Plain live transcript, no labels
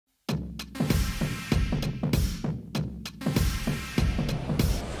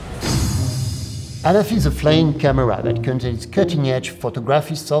ANAFI is a flying camera that contains cutting-edge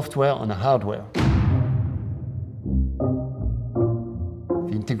photography software and hardware.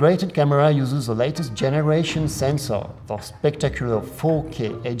 The integrated camera uses the latest generation sensor for spectacular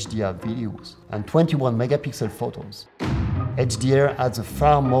 4K HDR videos and 21 megapixel photos. HDR adds a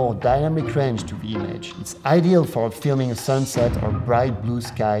far more dynamic range to the image. It's ideal for filming a sunset or bright blue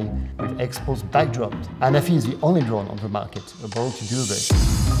sky with exposed backdrops. ANAFI is the only drone on the market able to do this.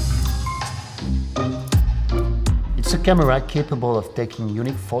 It's a camera capable of taking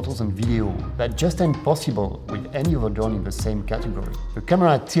unique photos and video that just ain't possible with any other drone in the same category. The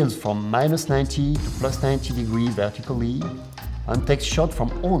camera tilts from -90 to +90 degrees vertically and takes shots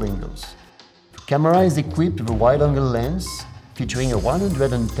from all angles. The camera is equipped with a wide-angle lens featuring a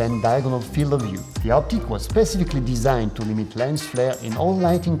 110 diagonal field of view. The optic was specifically designed to limit lens flare in all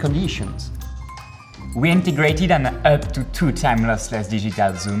lighting conditions. We integrated an up to 2x lossless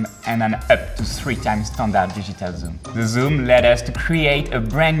digital zoom and an up to 3x standard digital zoom. The zoom led us to create a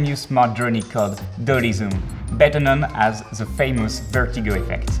brand new smart drone called DOLLY zoom, better known as the famous vertigo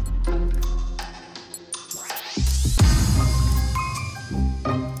effect.